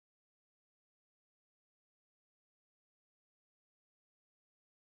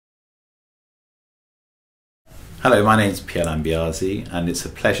Hello, my name is Pier Lambiase, and it's a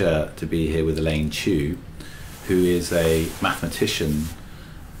pleasure to be here with Elaine Chew, who is a mathematician,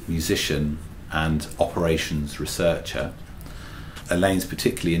 musician and operations researcher. Elaine's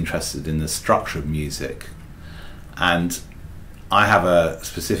particularly interested in the structure of music, and I have a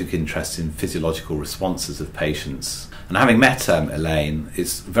specific interest in physiological responses of patients. And having met Elaine,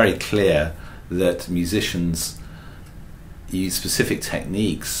 it's very clear that musicians use specific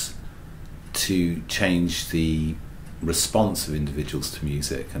techniques to change the response of individuals to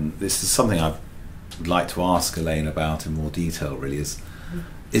music. And this is something I would like to ask Elaine about in more detail, really. Is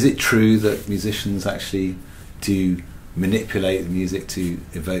it true that musicians actually do manipulate the music to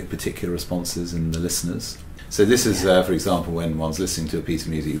evoke particular responses in the listeners? So this is, for example, when one's listening to a piece of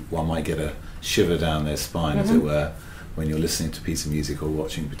music, one might get a shiver down their spine, as it were, when you're listening to a piece of music or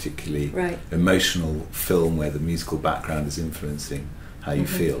watching a particularly emotional film where the musical background is influencing how you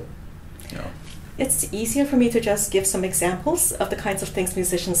feel. Yeah. It's easier for me to just give some examples of the kinds of things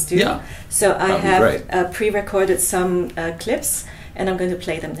musicians do. Yeah, so I have pre-recorded some clips, and I'm going to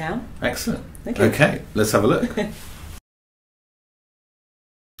play them now. Excellent. Okay, let's have a look.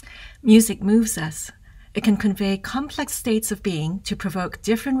 Music moves us. It can convey complex states of being to provoke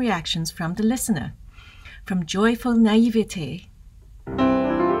different reactions from the listener, from joyful naivete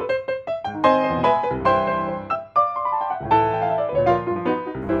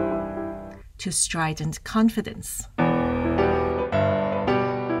to strident confidence.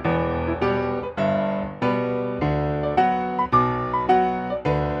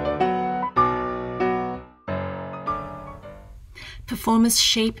 Performers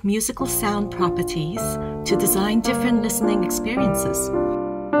shape musical sound properties to design different listening experiences.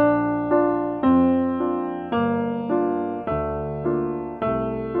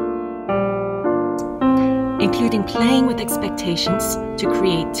 Including playing with expectations to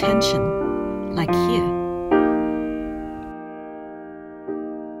create tension, like here.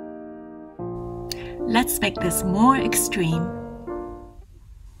 Let's make this more extreme.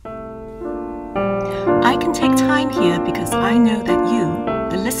 I can take time here because I know that you,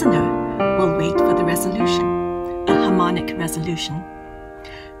 the listener, will wait for the resolution, a harmonic resolution.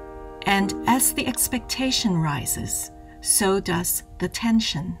 And as the expectation rises, so does the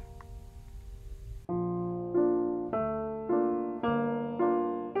tension.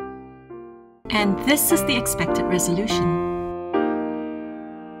 And this is the expected resolution.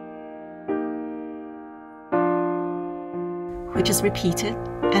 Which is repeated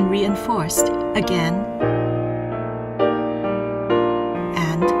and reinforced again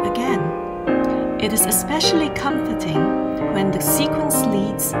and again. It is especially comforting when the sequence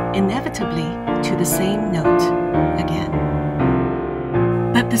leads inevitably to the same note again.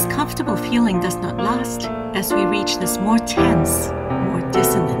 But this comfortable feeling does not last as we reach this more tense, more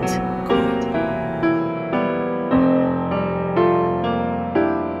dissonant chord.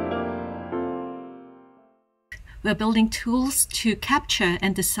 We're building tools to capture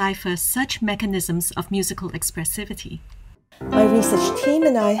and decipher such mechanisms of musical expressivity. My research team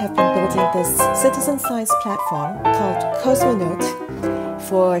and I have been building this citizen science platform called Cosmonaut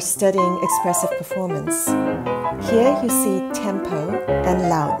for studying expressive performance. Here you see tempo and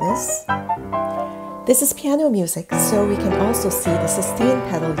loudness. This is piano music, so we can also see the sustain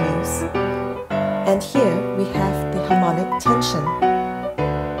pedal use. And here we have the harmonic tension.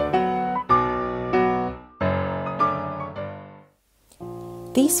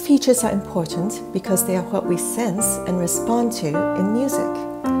 These features are important because they are what we sense and respond to in music,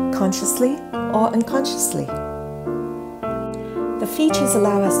 consciously or unconsciously. The features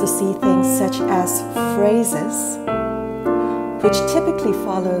allow us to see things such as phrases, which typically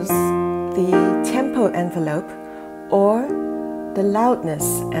follows the tempo envelope or the loudness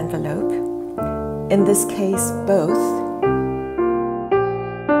envelope, in this case both.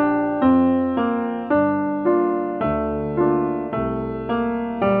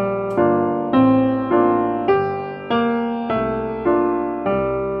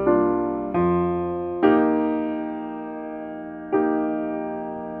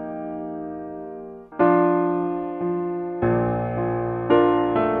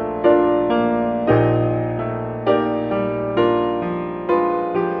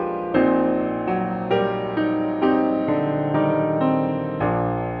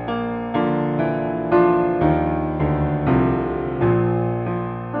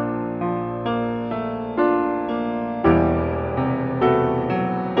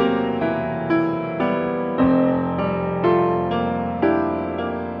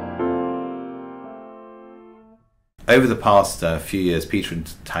 Over the past few years, Peter and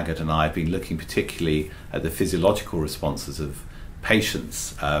Taggart and I have been looking particularly at the physiological responses of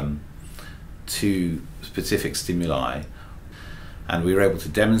patients to specific stimuli, and we were able to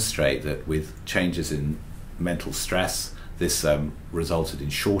demonstrate that with changes in mental stress, this resulted in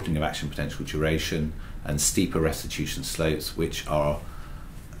shortening of action potential duration and steeper restitution slopes, which are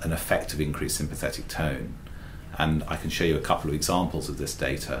an effect of increased sympathetic tone. And I can show you a couple of examples of this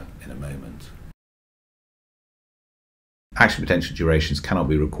data in a moment. Action potential durations cannot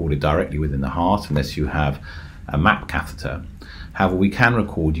be recorded directly within the heart unless you have a MAP catheter. However, we can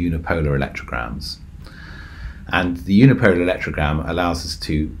record unipolar electrograms. And the unipolar electrogram allows us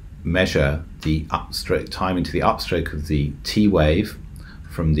to measure the timing to the upstroke of the T wave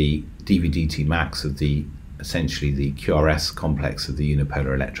from the dV/dt max of essentially the QRS complex of the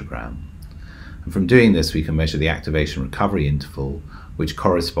unipolar electrogram. And from doing this, we can measure the activation recovery interval, which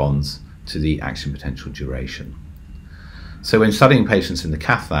corresponds to the action potential duration. So when studying patients in the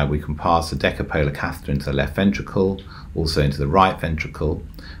cath lab, we can pass a decapolar catheter into the left ventricle, also into the right ventricle,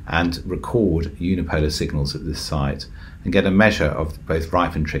 and record unipolar signals at this site and get a measure of both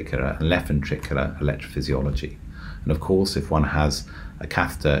right ventricular and left ventricular electrophysiology. And of course, if one has a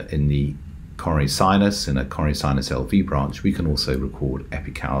catheter in the coronary sinus, in a coronary sinus LV branch, we can also record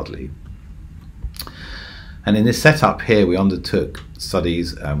epicardially. And in this setup here, we undertook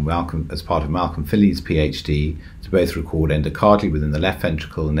studies as part of Malcolm Filley's PhD to both record endocardially within the left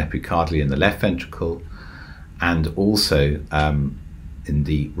ventricle and epicardially in the left ventricle, and also in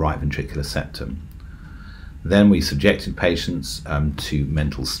the right ventricular septum. Then we subjected patients to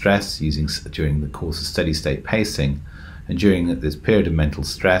mental stress during the course of steady state pacing, and during this period of mental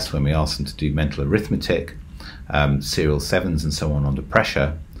stress, when we asked them to do mental arithmetic, serial sevens and so on under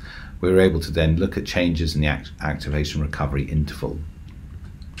pressure, we were able to then look at changes in the activation recovery interval.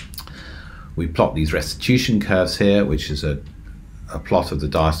 We plot these restitution curves here, which is a plot of the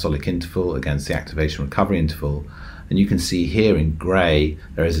diastolic interval against the activation recovery interval. And you can see here in grey,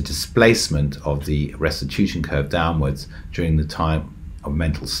 there is a displacement of the restitution curve downwards during the time of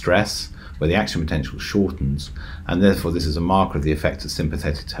mental stress, where the action potential shortens, and therefore this is a marker of the effect of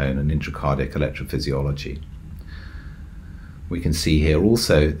sympathetic tone and intracardiac electrophysiology. We can see here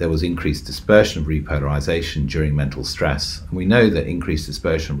also there was increased dispersion of repolarization during mental stress. And we know that increased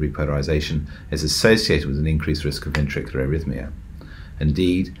dispersion of repolarization is associated with an increased risk of ventricular arrhythmia.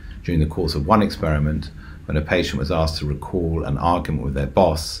 Indeed, during the course of one experiment, when a patient was asked to recall an argument with their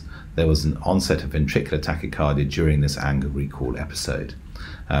boss, there was an onset of ventricular tachycardia during this anger recall episode,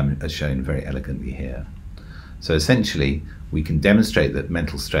 as shown very elegantly here. So essentially, we can demonstrate that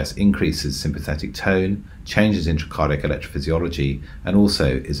mental stress increases sympathetic tone, changes intracardiac electrophysiology, and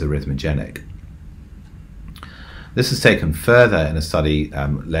also is arrhythmogenic. This is taken further in a study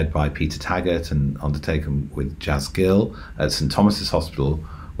led by Peter Taggart and undertaken with Jazz Gill at St Thomas's Hospital,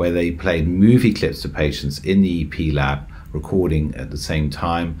 where they played movie clips to patients in the EP lab, recording at the same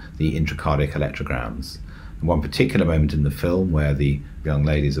time the intracardiac electrograms. And one particular moment in the film where the young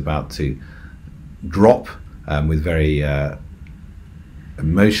lady is about to drop with very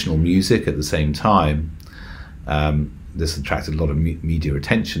emotional music at the same time. This attracted a lot of media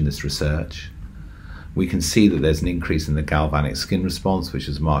attention, this research. We can see that there's an increase in the galvanic skin response, which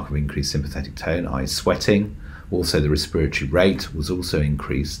is a marker of increased sympathetic tone, i.e. sweating. Also the respiratory rate was also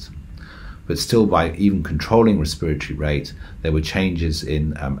increased. But still, by even controlling respiratory rate, there were changes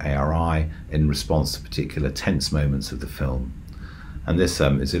in ARI in response to particular tense moments of the film. And this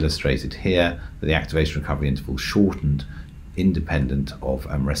is illustrated here, that the activation recovery interval shortened independent of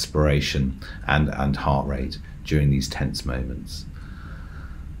respiration and heart rate during these tense moments.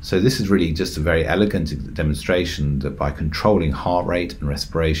 So this is really just a very elegant demonstration that by controlling heart rate and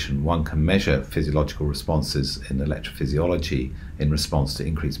respiration, one can measure physiological responses in electrophysiology in response to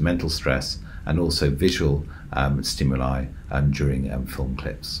increased mental stress and also visual stimuli during film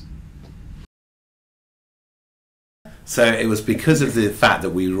clips. So it was because of the fact that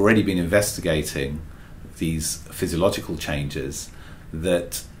we'd already been investigating these physiological changes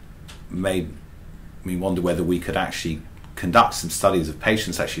that made me wonder whether we could actually conduct some studies of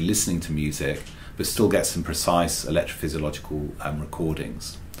patients actually listening to music but still get some precise electrophysiological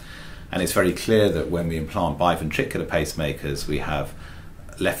recordings. And it's very clear that when we implant biventricular pacemakers, we have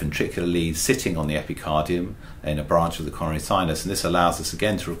left ventricular leads sitting on the epicardium in a branch of the coronary sinus, and this allows us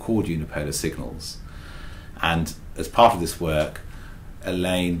again to record unipolar signals. And as part of this work,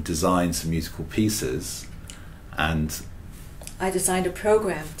 Elaine designed some musical pieces, and I designed a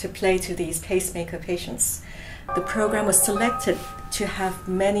program to play to these pacemaker patients. The program was selected to have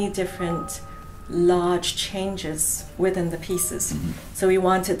many different large changes within the pieces. So we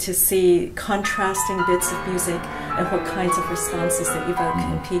wanted to see contrasting bits of music and what kinds of responses they evoke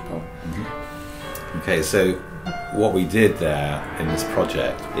in people. Okay, so what we did there in this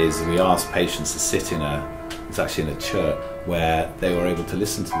project is we asked patients to sit in it's actually in a church, where they were able to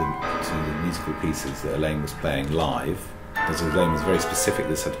listen to the musical pieces that Elaine was playing live. As Elaine was very specific,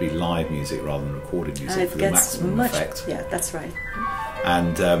 this had to be live music rather than recorded music for the maximum effect. Yeah, that's right.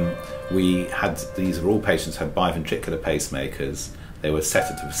 And these were all patients who had biventricular pacemakers. They were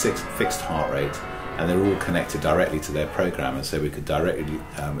set at a fixed heart rate, and they were all connected directly to their programmer, so we could directly,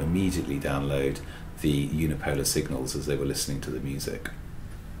 immediately download the unipolar signals as they were listening to the music.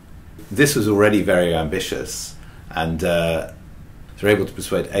 This was already very ambitious, and they were able to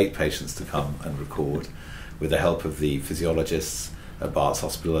persuade 8 patients to come and record with the help of the physiologists at Bart's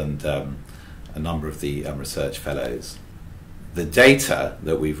Hospital and a number of the research fellows. The data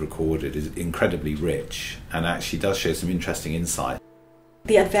that we've recorded is incredibly rich and actually does show some interesting insight.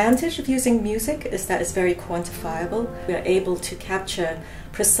 The advantage of using music is that it's very quantifiable. We are able to capture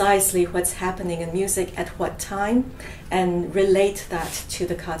precisely what's happening in music at what time and relate that to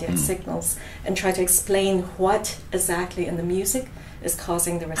the cardiac signals and try to explain what exactly in the music is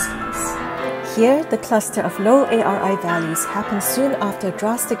causing the response. Here, the cluster of low ARI values happens soon after a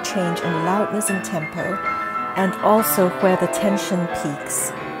drastic change in loudness and tempo, and also where the tension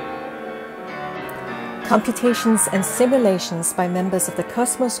peaks. Computations and simulations by members of the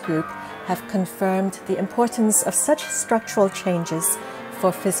Cosmos group have confirmed the importance of such structural changes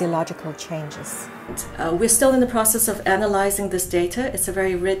for physiological changes. We're still in the process of analyzing this data. It's a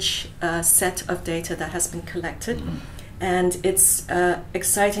very rich set of data that has been collected, and it's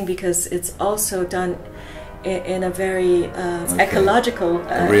exciting because it's also done in a very ecological...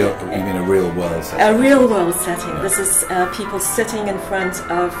 you mean a real world setting? A real world setting. Yeah. This is people sitting in front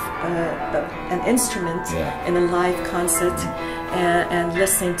of an instrument in a live concert and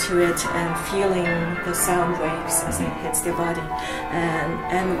listening to it and feeling the sound waves as it hits their body.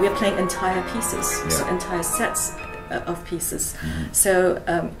 And we're playing entire pieces, so entire sets of pieces. So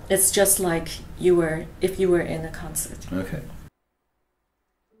it's just like if you were in a concert. Okay.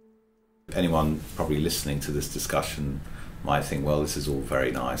 Anyone probably listening to this discussion might think, well, this is all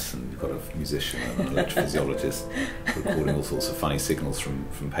very nice, and you've got a musician and an electrophysiologist recording all sorts of funny signals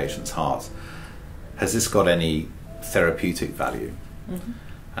from patients' hearts. Has this got any therapeutic value?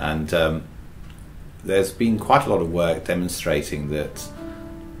 And there's been quite a lot of work demonstrating that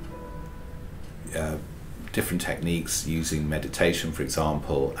different techniques using meditation, for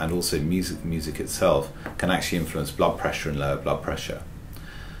example, and also music itself can actually influence blood pressure and lower blood pressure.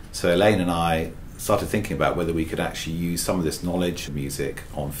 So Elaine and I started thinking about whether we could actually use some of this knowledge of music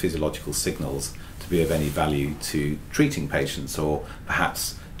on physiological signals to be of any value to treating patients, or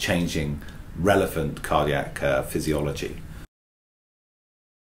perhaps changing relevant cardiac physiology.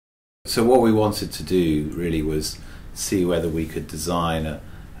 So what we wanted to do really was see whether we could design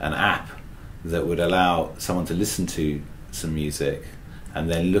an app that would allow someone to listen to some music and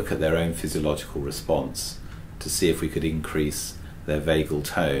then look at their own physiological response to see if we could increase their vagal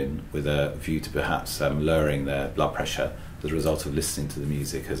tone with a view to perhaps lowering their blood pressure as a result of listening to the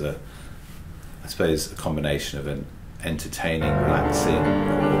music as I suppose, a combination of an entertaining, relaxing,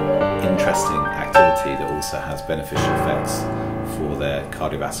 or interesting activity that also has beneficial effects for their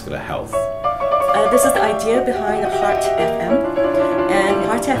cardiovascular health. This is the idea behind Heart FM, and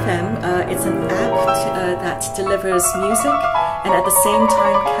Heart FM it's an app that delivers music and at the same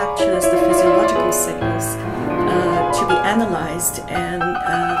time captures the physiological signals to be analyzed and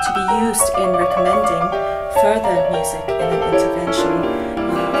to be used in recommending further music in an intervention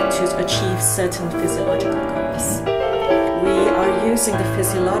to achieve certain physiological goals. We are using the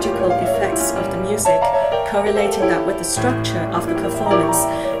physiological effects of the music, correlating that with the structure of the performance,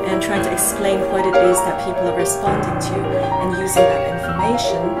 and trying to explain what it is that people are responding to, and using that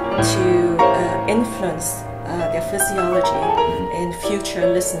information to influence their physiology in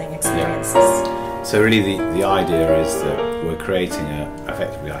future listening experiences. So really the idea is that we're creating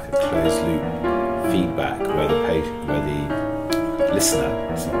effectively like a closed loop feedback where the listener,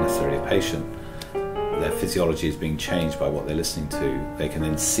 it's not necessarily a patient, their physiology is being changed by what they're listening to. They can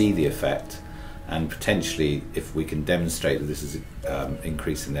then see the effect, and potentially if we can demonstrate that this is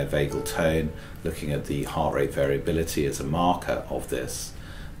increasing their vagal tone, looking at the heart rate variability as a marker of this,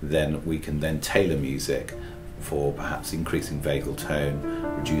 then we can then tailor music for perhaps increasing vagal tone,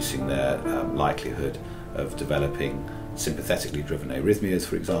 reducing their likelihood of developing sympathetically driven arrhythmias,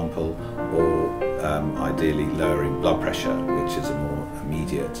 for example, or ideally lowering blood pressure, which is a more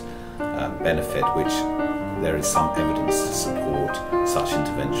immediate benefit, which there is some evidence to support such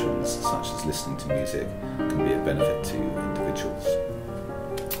interventions, such as listening to music, can be a benefit to individuals.